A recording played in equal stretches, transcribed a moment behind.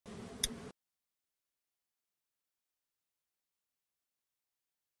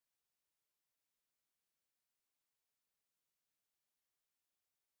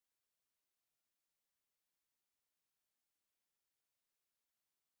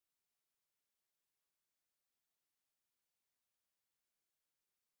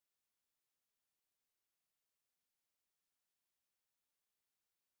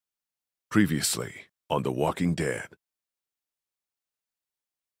Previously on The Walking Dead.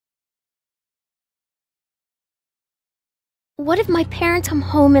 What if my parents come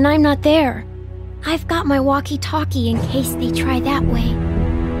home and I'm not there? I've got my walkie-talkie in case they try that way.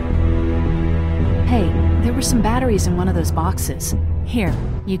 Hey, there were some batteries in one of those boxes. Here,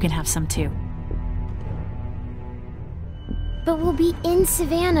 you can have some too. But we'll be in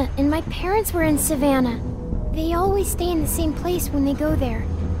Savannah, and my parents were in Savannah. They always stay in the same place when they go there.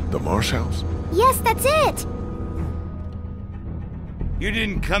 The Marsh House? Yes, that's it! You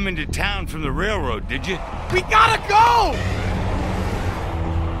didn't come into town from the railroad, did you? We gotta go!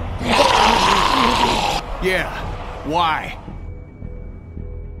 Yeah, why?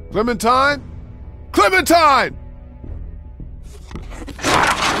 Clementine? Clementine!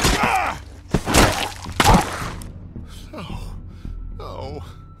 No.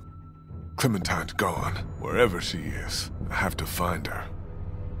 Clementine's gone. Wherever she is, I have to find her.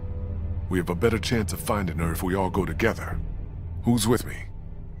 We have a better chance of finding her if we all go together. Who's with me?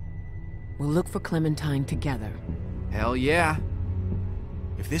 We'll look for Clementine together. Hell yeah.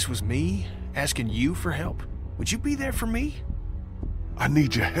 If this was me, asking you for help, would you be there for me? I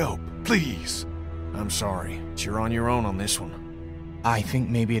need your help, please. I'm sorry, but you're on your own on this one. I think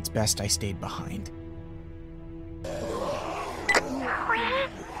maybe it's best I stayed behind.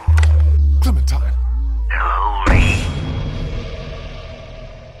 Clementine. Holy.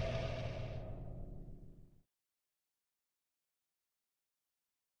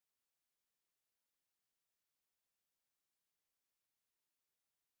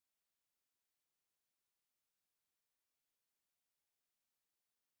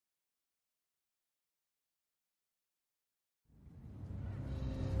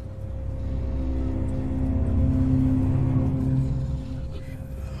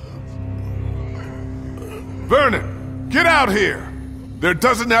 Vernon, get out here! There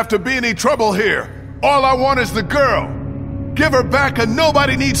doesn't have to be any trouble here. All I want is the girl. Give her back and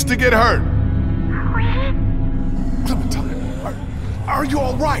nobody needs to get hurt. Clementine, are you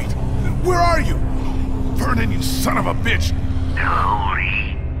all right? Where are you? Vernon, you son of a bitch!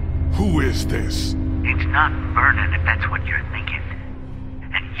 Holy. Who is this? It's not Vernon if that's what you're thinking.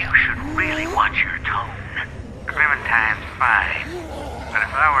 And you should really watch your tone. Clementine's fine. But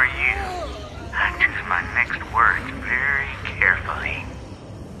if I were you, I'd choose my next words very carefully.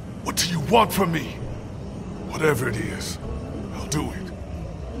 What do you want from me? Whatever it is, I'll do it.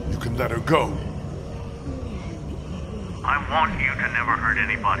 You can let her go. I want you to never hurt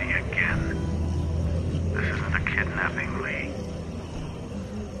anybody again. This isn't a kidnapping, Lee.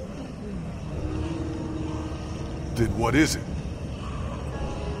 Then what is it?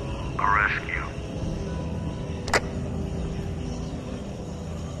 A rescue.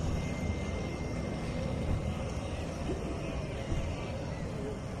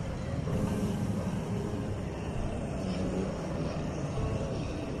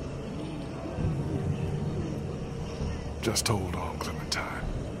 Just hold on, Clementine.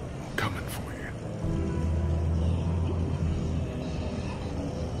 I'm coming for you.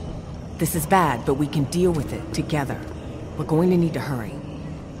 This is bad, but we can deal with it together. We're going to need to hurry.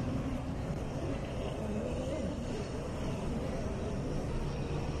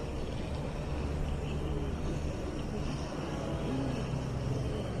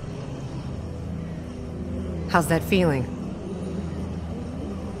 How's that feeling?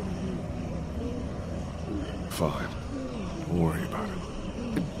 Fine. Don't worry about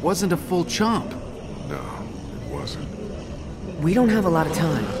it. It wasn't a full chomp. No, it wasn't. We don't have a lot of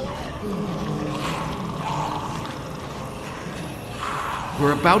time.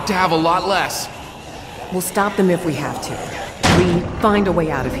 We're about to have a lot less. We'll stop them if we have to. Lee, find a way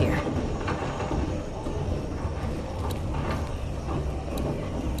out of here.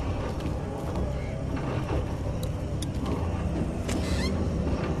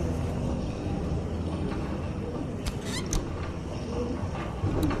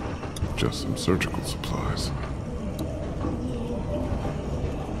 Just some surgical supplies.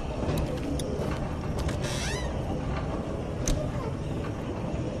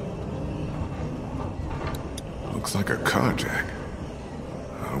 Looks like a car jack.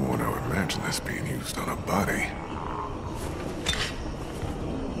 I don't want to imagine this being used on a body.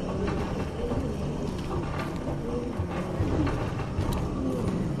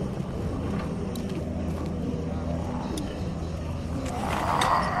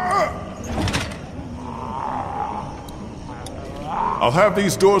 I'll have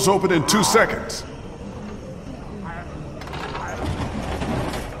these doors open in 2 seconds.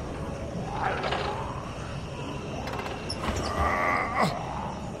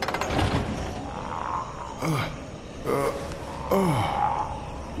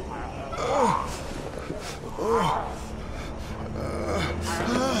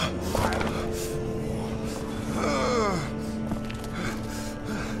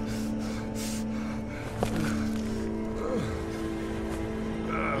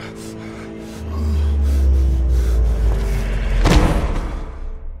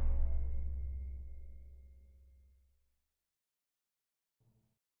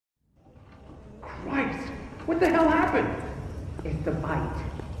 What the hell happened? It's the bite.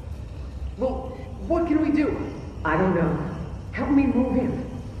 Well, what can we do? I don't know. Help me move him.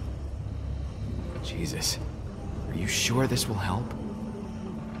 Jesus. Are you sure this will help?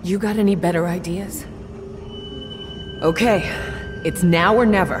 You got any better ideas? Okay, it's now or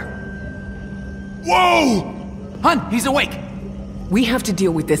never. Whoa! Hun, he's awake! We have to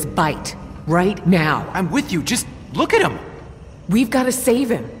deal with this bite, right now. I'm with you, just look at him! We've got to save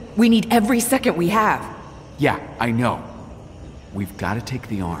him. We need every second we have. Yeah, I know. We've got to take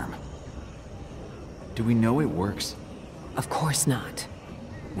the arm. Do we know it works? Of course not.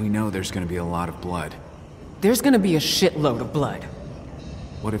 We know there's gonna be a lot of blood. There's gonna be a shitload of blood.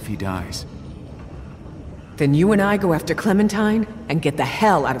 What if he dies? Then you and I go after Clementine and get the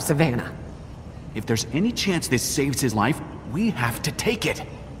hell out of Savannah. If there's any chance this saves his life, we have to take it.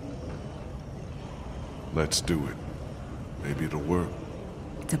 Let's do it. Maybe it'll work.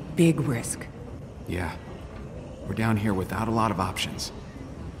 It's a big risk. Yeah. We're down here without a lot of options.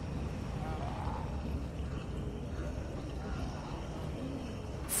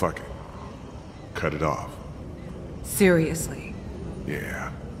 Fuck it. Cut it off. Seriously.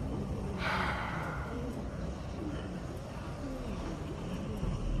 Yeah.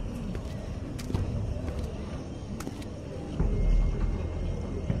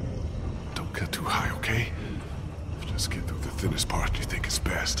 Don't get too high, okay? Just get through the thinnest part you think is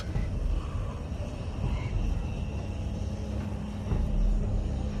best.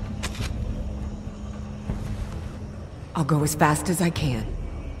 I'll go as fast as I can.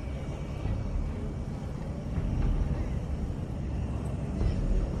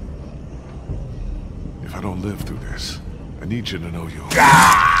 If I don't live through this, I need you to know you'll...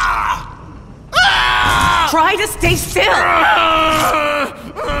 Try to stay still!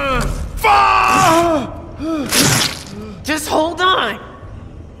 Just hold on!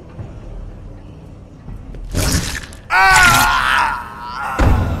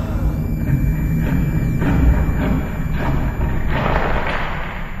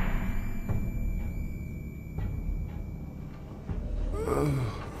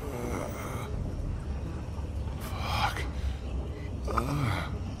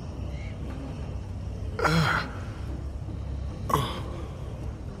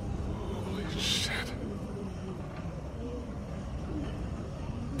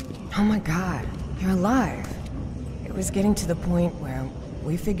 Oh my God, you're alive. It was getting to the point where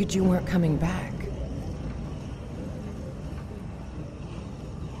we figured you weren't coming back.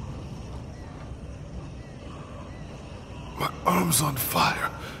 My arm's on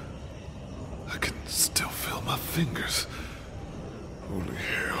fire. I can still feel my fingers. Holy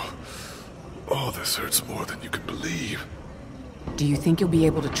hell. Oh, this hurts more than you can believe. Do you think you'll be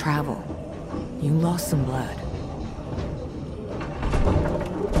able to travel? You lost some blood.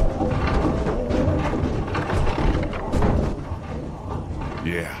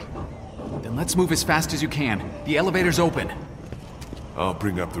 Yeah. Then let's move as fast as you can. The elevator's open. I'll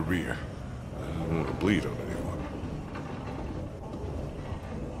bring up the rear. I don't want to bleed on anyone.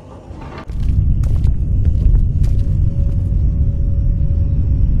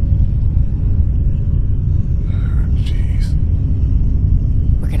 Jeez.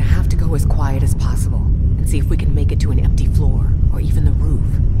 We're gonna have to go as quiet as possible and see if we can make it to an empty floor or even the roof.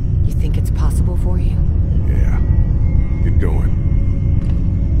 You think it's possible for you? Yeah. Get going.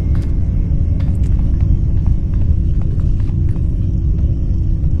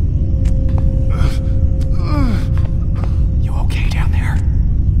 You okay down there?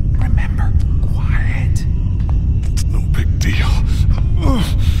 Remember, quiet. It's no big deal.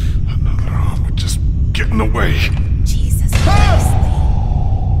 Another arm would just get in the way. Jesus Christ.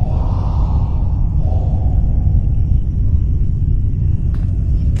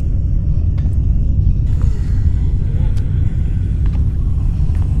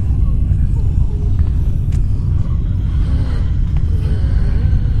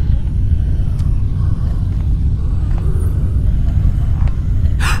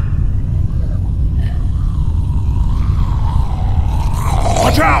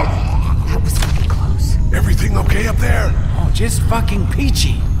 Watch out! That was fucking close. Everything okay up there? Oh, just fucking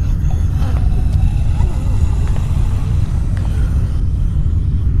peachy.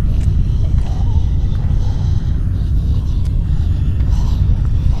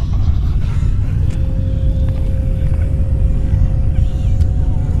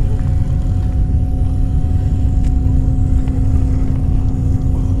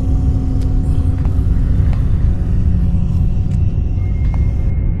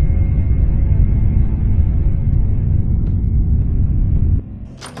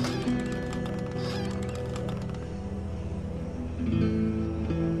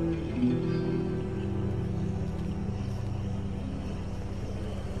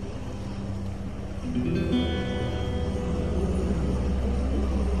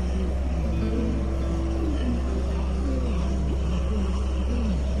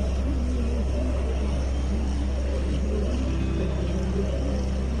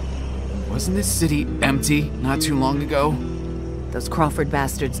 Wasn't this city empty not too long ago? Those Crawford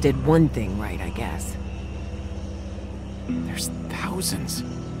bastards did one thing right, I guess. There's thousands.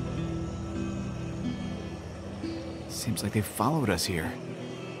 Seems like they followed us here.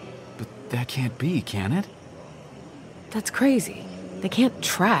 But that can't be, can it? That's crazy. They can't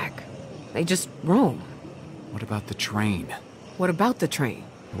track. They just roam. What about the train? What about the train?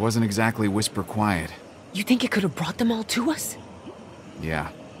 It wasn't exactly whisper quiet. You think it could have brought them all to us? Yeah,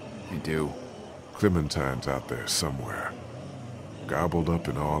 I do. Clementine's out there somewhere. Gobbled up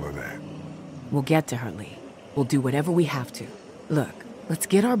in all of that. We'll get to her, Lee. We'll do whatever we have to. Look, let's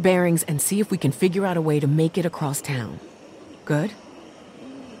get our bearings and see if we can figure out a way to make it across town. Good?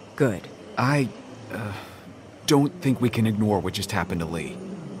 Good. I don't think we can ignore what just happened to Lee.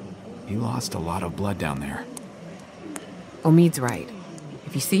 He lost a lot of blood down there. Omid's right.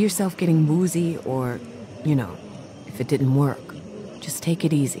 If you see yourself getting woozy or, you know, if it didn't work, just take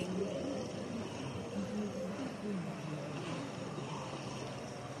it easy.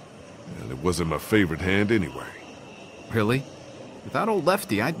 And it wasn't my favorite hand anyway. Really? Without old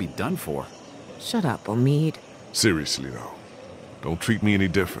Lefty, I'd be done for. Shut up, Omid. Seriously, though. Don't treat me any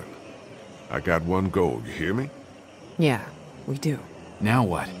different. I got one goal, you hear me? Yeah, we do. Now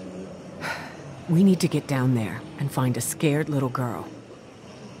what? We need to get down there and find a scared little girl.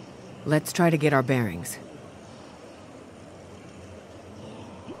 Let's try to get our bearings.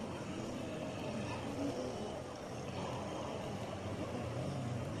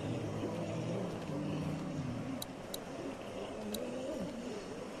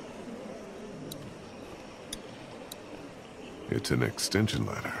 It's an extension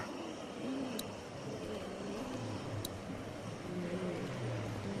ladder.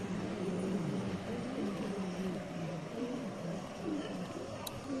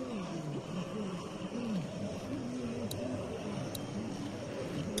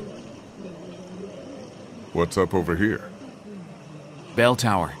 What's up over here? Bell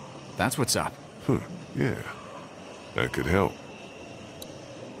tower. That's what's up. Yeah. That could help.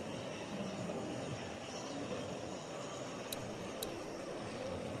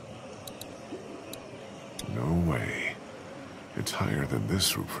 No way. It's higher than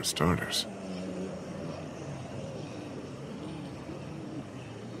this roof for starters.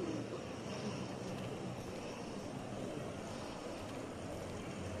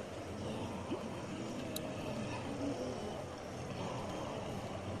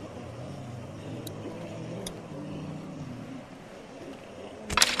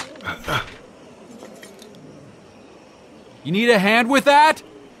 You need a hand with that?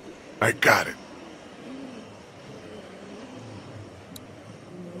 I got it.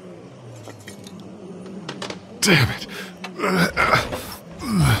 Damn it.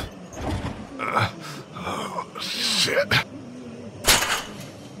 Oh, shit.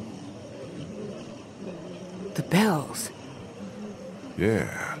 The bells.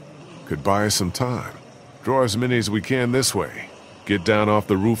 Yeah. Could buy us some time. Draw as many as we can this way. Get down off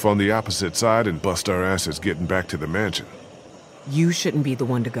the roof on the opposite side and bust our asses getting back to the mansion. You shouldn't be the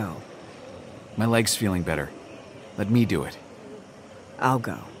one to go. My leg's feeling better. Let me do it. I'll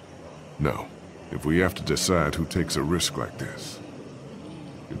go. No. If we have to decide who takes a risk like this,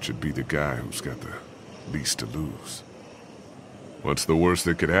 it should be the guy who's got the least to lose. What's the worst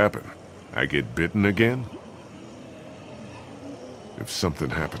that could happen? I get bitten again? If something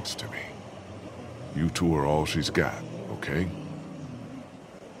happens to me, you two are all she's got, okay?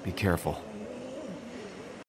 Be careful.